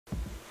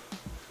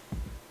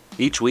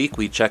Each week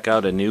we check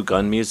out a new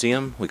gun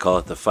museum. We call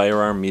it the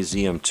Firearm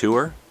Museum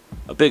Tour.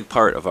 A big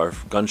part of our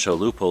Gun Show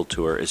Loophole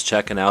Tour is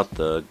checking out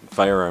the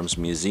firearms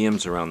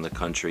museums around the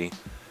country.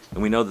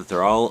 And we know that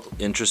they're all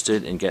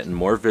interested in getting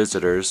more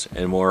visitors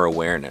and more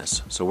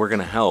awareness. So we're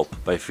going to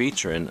help by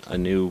featuring a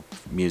new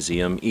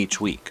museum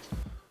each week.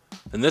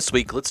 And this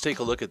week, let's take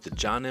a look at the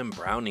John M.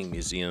 Browning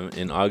Museum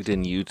in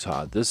Ogden,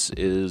 Utah. This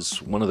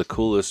is one of the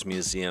coolest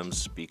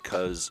museums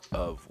because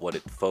of what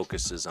it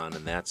focuses on,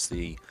 and that's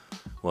the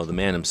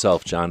man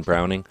himself, John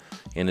Browning,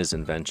 and his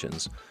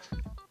inventions.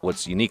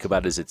 What's unique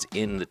about it is it's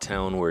in the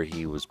town where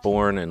he was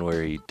born and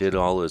where he did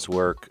all his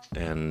work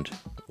and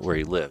where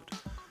he lived.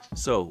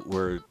 So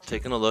we're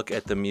taking a look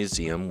at the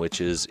museum, which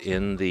is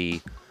in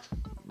the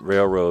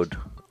railroad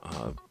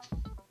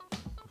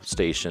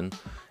station.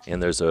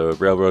 And there's a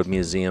railroad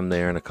museum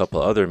there and a couple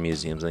other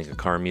museums, I think a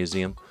car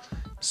museum.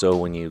 So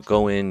when you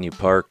go in, you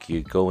park,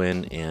 you go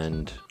in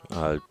and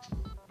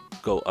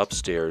go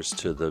upstairs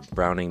to the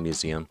Browning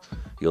Museum.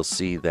 You'll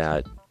see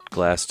that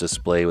glass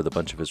display with a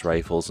bunch of his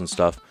rifles and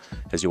stuff.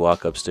 As you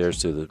walk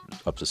upstairs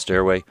up the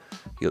stairway,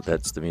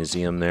 that's the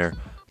museum there.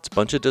 It's a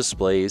bunch of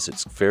displays.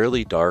 It's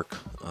fairly dark.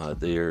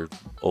 They're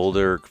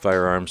older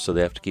firearms, so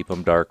they have to keep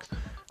them dark.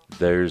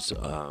 There's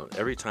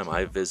every time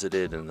I've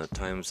visited and the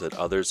times that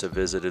others have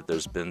visited,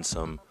 there's been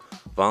some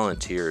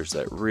volunteers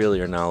that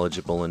really are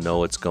knowledgeable and know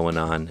what's going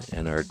on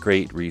and are a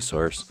great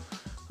resource.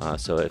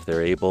 So if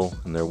they're able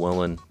and they're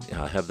willing,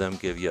 have them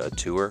give you a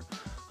tour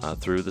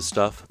through the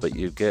stuff. But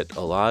you get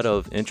a lot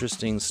of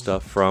interesting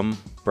stuff from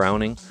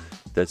Browning.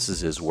 This is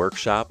his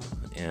workshop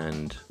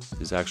and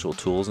his actual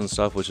tools and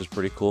stuff, which is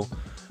pretty cool.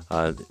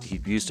 He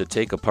used to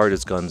take apart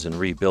his guns and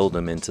rebuild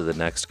them into the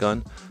next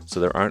gun, so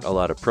there aren't a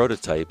lot of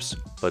prototypes,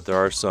 but there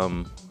are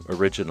some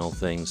original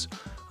things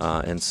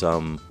and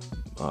some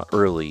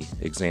early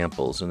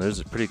examples, and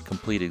there's pretty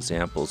complete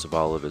examples of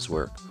all of his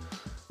work.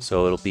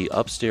 So it'll be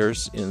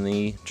upstairs in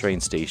the train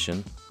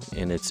station,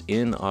 and it's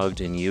in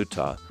Ogden,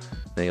 Utah.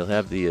 Now you'll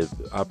have the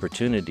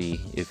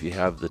opportunity, if you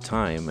have the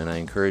time, and I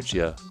encourage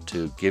you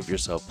to give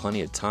yourself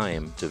plenty of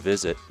time to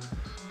visit,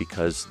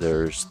 because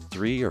there's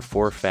 3 or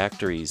 4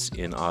 factories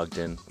in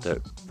Ogden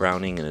that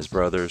Browning and his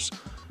brothers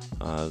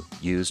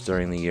used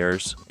during the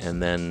years,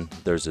 and then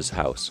there's his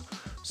house.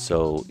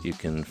 So you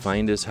can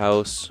find his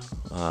house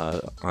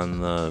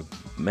on the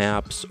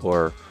maps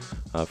or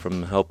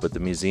from the help with the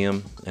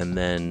museum, and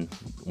then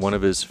one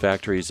of his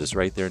factories is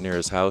right there near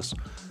his house.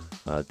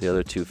 The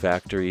other 2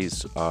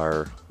 factories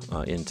are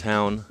in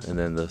town, and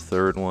then the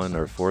third one,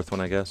 or fourth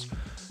one I guess,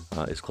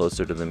 is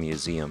closer to the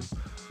museum.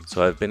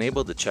 So I've been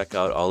able to check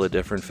out all the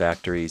different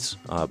factories,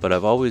 but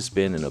I've always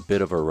been in a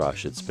bit of a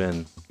rush. It's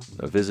been,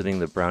 visiting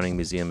the Browning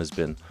Museum has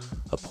been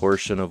a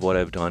portion of what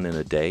I've done in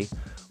a day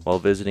while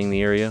visiting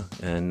the area,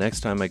 and next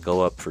time I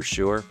go up for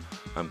sure,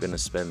 I'm going to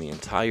spend the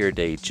entire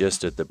day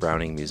just at the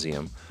Browning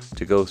Museum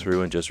to go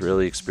through and just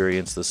really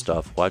experience the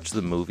stuff. Watch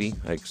the movie.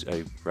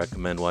 I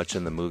recommend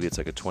watching the movie. It's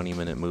like a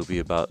 20-minute movie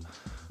about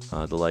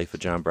the life of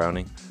John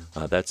Browning.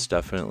 That's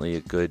definitely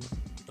a good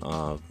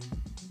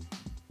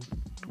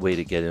way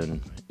to get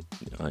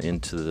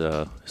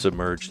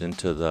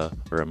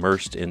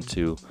immersed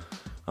into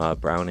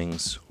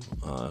Browning's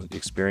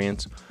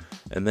experience,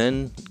 and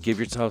then give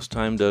yourself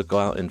time to go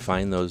out and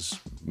find those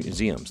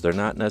museums. They're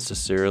not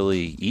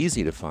necessarily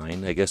easy to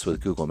find. I guess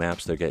with Google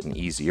Maps they're getting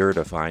easier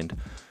to find,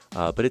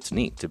 but it's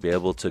neat to be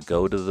able to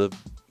go to the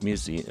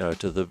museum,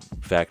 to the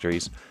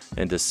factories,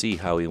 and to see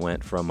how he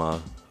went from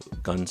a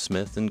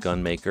gunsmith and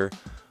gunmaker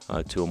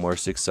to a more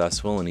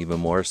successful and even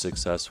more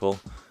successful.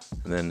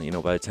 And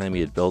then, by the time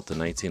he had built the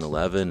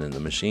 1911 and the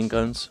machine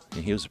guns,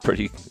 he was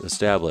pretty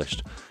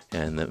established.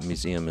 And the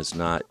museum is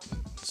not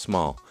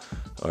small,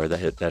 or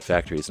that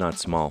factory is not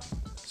small.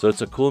 So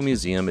it's a cool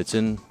museum. It's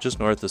in just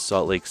north of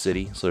Salt Lake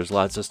City. So there's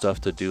lots of stuff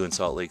to do in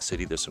Salt Lake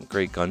City. There's some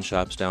great gun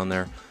shops down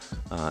there,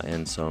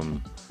 and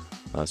some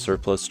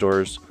surplus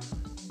stores.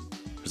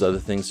 There's other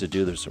things to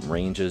do. There's some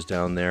ranges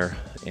down there,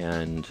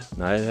 and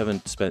I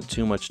haven't spent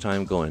too much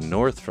time going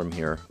north from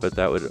here, but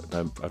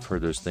I've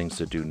heard there's things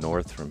to do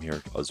north from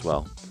here as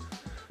well.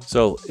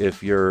 So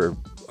if you're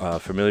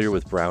familiar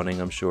with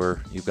Browning, I'm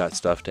sure you've got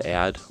stuff to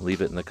add.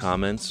 Leave it in the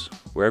comments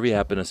wherever you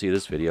happen to see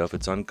this video. If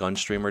it's on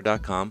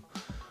gunstreamer.com,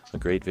 a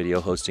great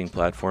video hosting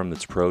platform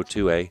that's Pro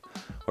 2A,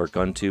 or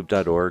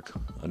guntube.org,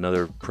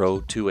 another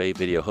Pro 2A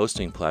video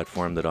hosting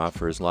platform that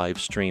offers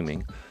live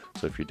streaming.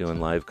 So if you're doing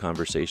live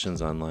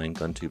conversations online,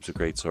 GunTube's a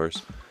great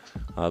source.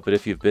 But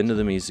if you've been to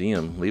the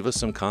museum, leave us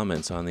some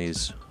comments on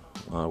these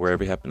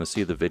wherever you happen to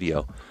see the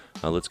video.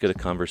 Let's get a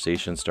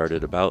conversation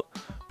started about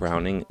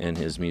Browning and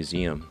his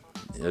museum.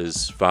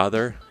 His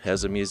father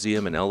has a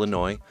museum in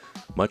Illinois,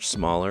 much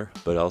smaller,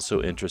 but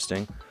also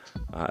interesting.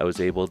 I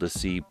was able to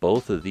see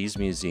both of these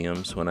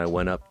museums when I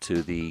went up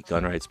to the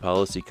Gun Rights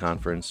Policy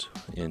Conference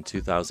in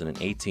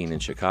 2018 in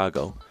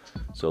Chicago.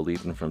 So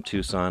leaving from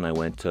Tucson, I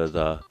went to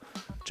the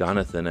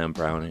Jonathan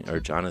Browning, I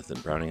don't know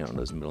what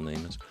his middle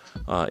name is,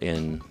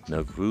 in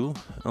Nauvoo,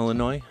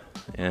 Illinois.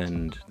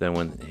 And then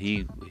when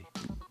he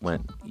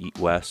went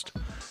west,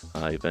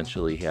 I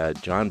eventually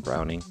had John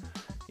Browning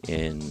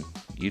in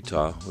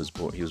Utah.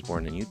 He was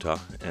born in Utah,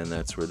 and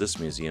that's where this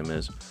museum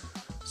is.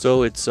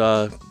 So it's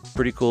a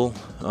pretty cool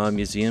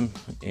museum,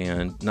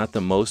 and not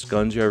the most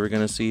guns you're ever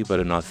going to see, but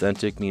an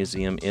authentic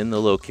museum in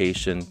the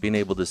location. Being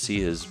able to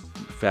see his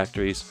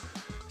factories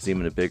is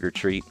even a bigger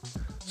treat.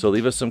 So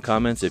leave us some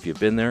comments if you've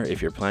been there.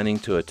 If you're planning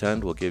to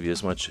attend, we'll give you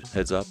as much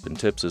heads up and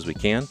tips as we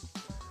can.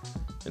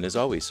 And as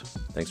always,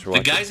 thanks for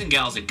watching. The guys and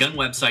gals at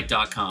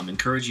gunwebsite.com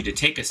encourage you to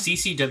take a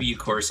CCW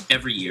course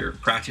every year,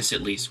 practice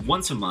at least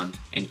once a month,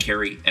 and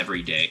carry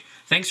every day.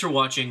 Thanks for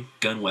watching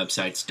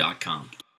gunwebsites.com.